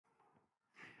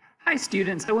Hi,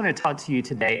 students. I want to talk to you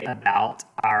today about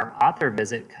our author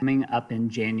visit coming up in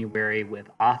January with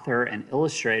author and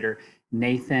illustrator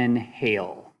Nathan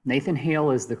Hale. Nathan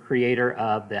Hale is the creator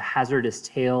of the Hazardous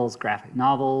Tales graphic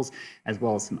novels, as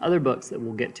well as some other books that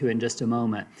we'll get to in just a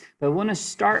moment. But I want to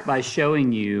start by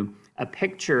showing you a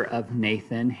picture of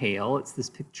Nathan Hale. It's this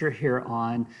picture here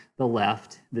on the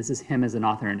left. This is him as an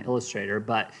author and illustrator,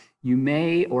 but you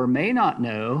may or may not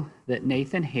know that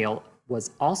Nathan Hale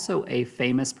was also a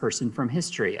famous person from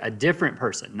history, a different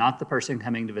person, not the person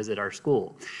coming to visit our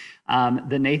school.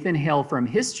 The Nathan Hale from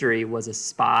history was a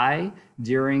spy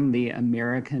during the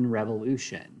American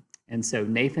Revolution. And so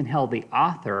Nathan Hale, the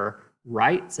author,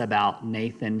 writes about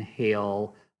Nathan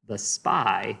Hale, the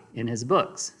spy, in his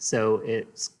books. So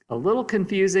it's a little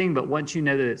confusing, but once you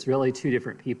know that it's really two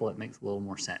different people, it makes a little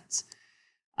more sense.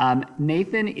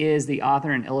 Nathan is the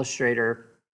author and illustrator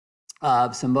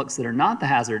of some books that are not the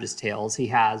Hazardous Tales. He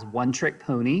has One Trick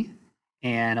Pony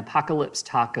and Apocalypse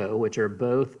Taco, which are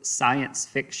both science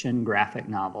fiction graphic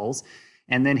novels.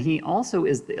 And then he also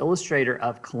is the illustrator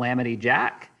of Calamity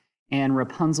Jack and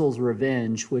Rapunzel's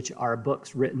Revenge, which are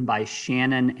books written by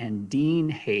Shannon and Dean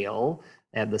Hale.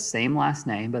 They have the same last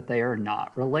name, but they are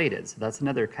not related. So that's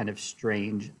another kind of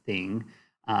strange thing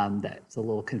that's a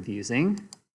little confusing.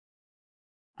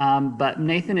 But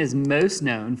Nathan is most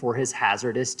known for his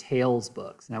Hazardous Tales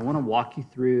books. And I want to walk you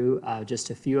through just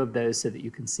a few of those so that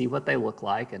you can see what they look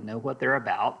like and know what they're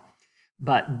about.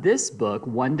 But this book,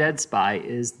 One Dead Spy,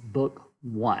 is book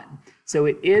one. So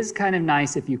it is kind of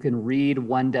nice if you can read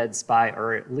One Dead Spy,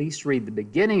 or at least read the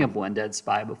beginning of One Dead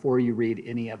Spy before you read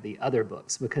any of the other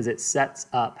books, because it sets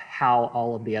up how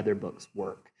all of the other books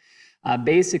work.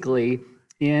 Basically,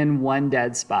 in One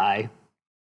Dead Spy,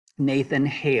 Nathan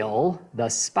Hale, the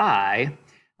spy,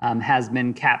 has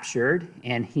been captured,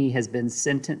 and he has been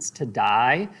sentenced to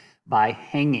die by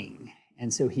hanging.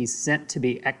 And so he's sent to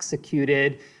be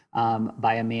executed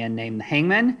by a man named the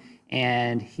Hangman.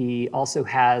 And he also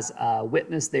has a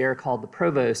witness there called the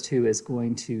Provost who is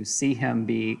going to see him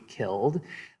be killed.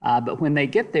 But when they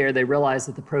get there, they realize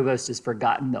that the Provost has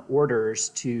forgotten the orders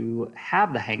to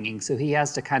have the hanging. So he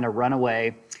has to kind of run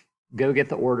away, go get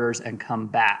the orders, and come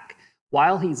back.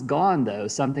 While he's gone, though,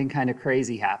 something kind of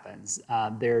crazy happens.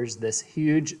 There's this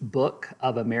huge book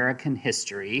of American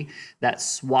history that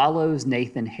swallows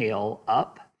Nathan Hale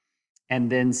up and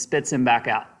then spits him back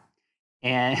out.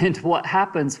 And what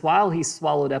happens while he's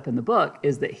swallowed up in the book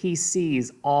is that he sees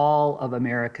all of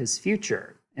America's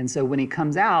future. And so when he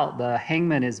comes out, the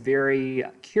hangman is very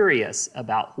curious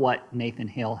about what Nathan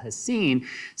Hale has seen.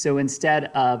 So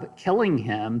instead of killing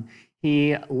him,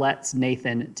 he lets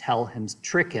Nathan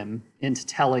trick him into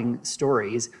telling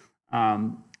stories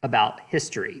about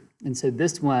history. And so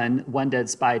this one, One Dead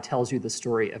Spy, tells you the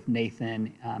story of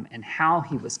Nathan and how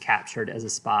he was captured as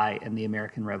a spy in the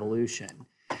American Revolution.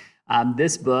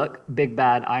 This book, Big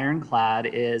Bad Ironclad,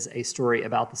 is a story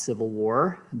about the Civil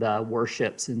War, the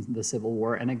warships in the Civil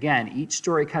War. And again, each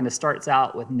story kind of starts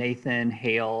out with Nathan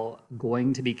Hale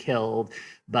going to be killed,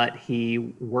 but he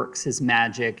works his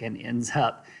magic and ends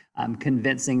up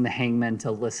convincing the hangman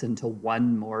to listen to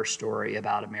one more story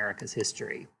about America's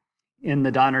history. In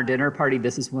The Donner Dinner Party,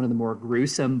 this is one of the more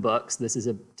gruesome books. This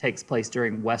takes place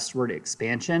during westward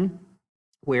expansion,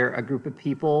 where a group of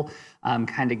people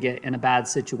kind of get in a bad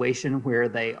situation where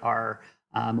they are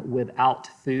without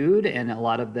food, and a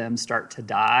lot of them start to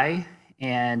die.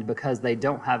 And because they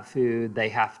don't have food, they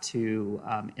have to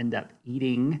end up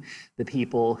eating the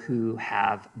people who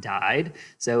have died.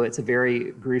 So it's a very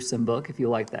gruesome book if you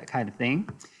like that kind of thing.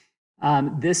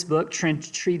 This book,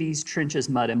 Treaties, Trenches,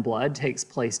 Mud, and Blood, takes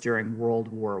place during World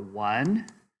War I.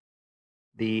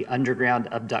 The Underground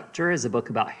Abductor is a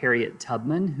book about Harriet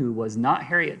Tubman, who was not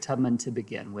Harriet Tubman to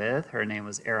begin with. Her name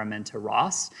was Araminta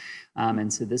Ross.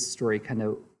 And so this story kind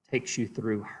of takes you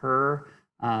through her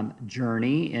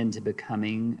journey into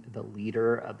becoming the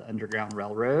leader of the Underground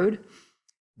Railroad.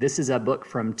 This is a book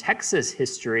from Texas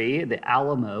history, the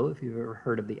Alamo, if you've ever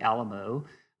heard of the Alamo.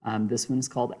 This one is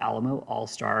called Alamo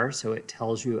All-Star, so it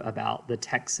tells you about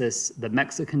the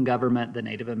Mexican government, the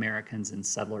Native Americans, and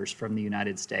settlers from the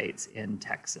United States in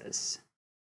Texas.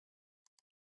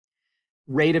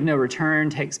 Rate of No Return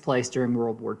takes place during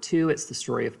World War II. It's the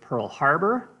story of Pearl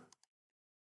Harbor.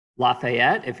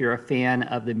 Lafayette, if you're a fan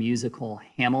of the musical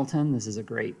Hamilton, this is a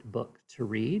great book to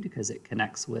read because it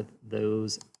connects with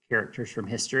those characters from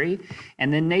history.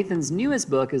 And then Nathan's newest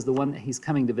book is the one that he's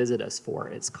coming to visit us for.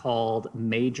 It's called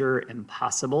Major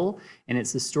Impossible, and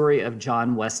it's the story of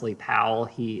John Wesley Powell.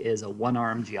 He is a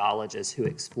one-armed geologist who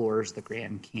explores the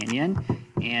Grand Canyon,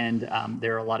 and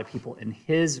there are a lot of people in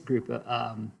his group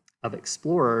of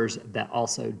explorers that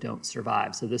also don't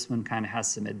survive. So this one kind of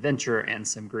has some adventure and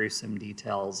some gruesome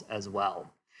details as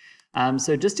well.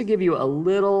 So just to give you a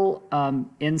little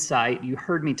insight, you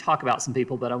heard me talk about some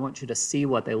people, but I want you to see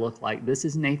what they look like. This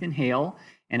is Nathan Hale.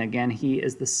 And again, he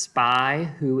is the spy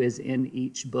who is in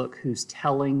each book, who's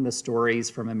telling the stories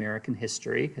from American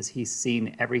history, because he's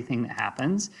seen everything that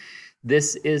happens.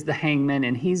 This is the hangman,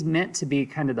 and he's meant to be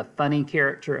kind of the funny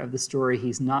character of the story.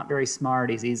 He's not very smart.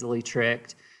 He's easily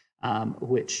tricked,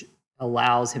 which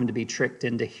allows him to be tricked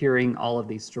into hearing all of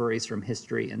these stories from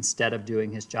history instead of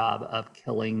doing his job of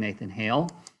killing Nathan Hale.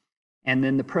 And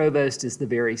then the provost is the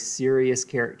very serious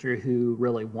character who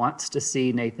really wants to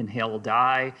see Nathan Hale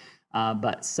die,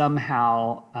 but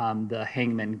somehow the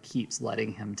hangman keeps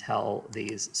letting him tell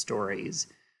these stories.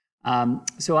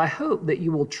 So I hope that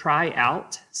you will try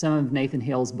out some of Nathan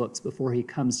Hale's books before he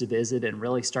comes to visit and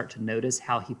really start to notice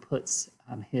how he puts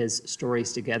his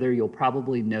stories together. You'll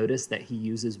probably notice that he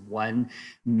uses one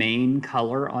main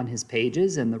color on his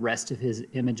pages and the rest of his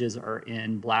images are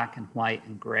in black and white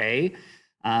and gray.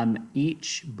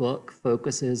 Each book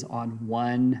focuses on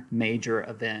one major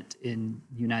event in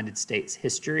United States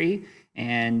history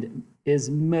and is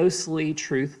mostly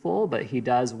truthful, but he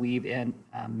does weave in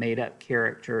made-up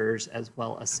characters as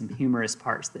well as some humorous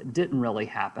parts that didn't really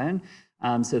happen.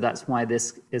 So that's why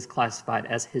this is classified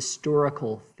as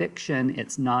historical fiction.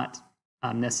 It's not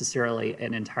necessarily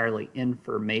an entirely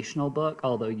informational book,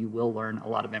 although you will learn a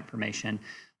lot of information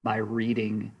by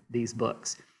reading these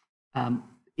books.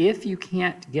 If you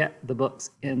can't get the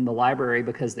books in the library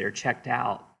because they're checked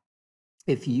out,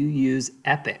 if you use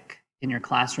Epic in your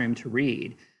classroom to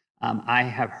read, I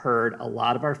have heard a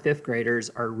lot of our fifth graders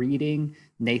are reading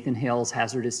Nathan Hale's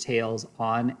Hazardous Tales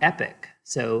on Epic.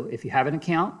 So if you have an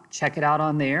account, check it out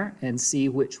on there and see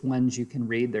which ones you can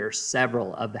read. There are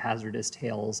several of the Hazardous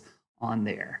Tales on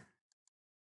there.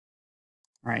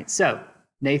 All right, so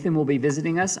Nathan will be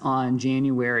visiting us on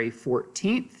January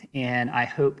 14th, and I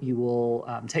hope you will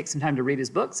take some time to read his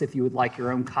books. If you would like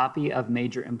your own copy of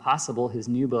Major Impossible, his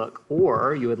new book,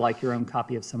 or you would like your own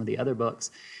copy of some of the other books,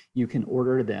 you can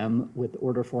order them with the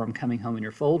order form coming home in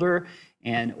your folder,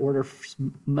 and orders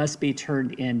must be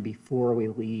turned in before we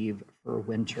leave for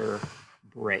winter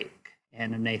break.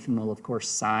 And Nathan will, of course,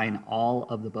 sign all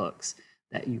of the books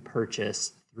that you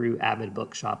purchase through Avid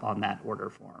Bookshop on that order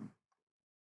form.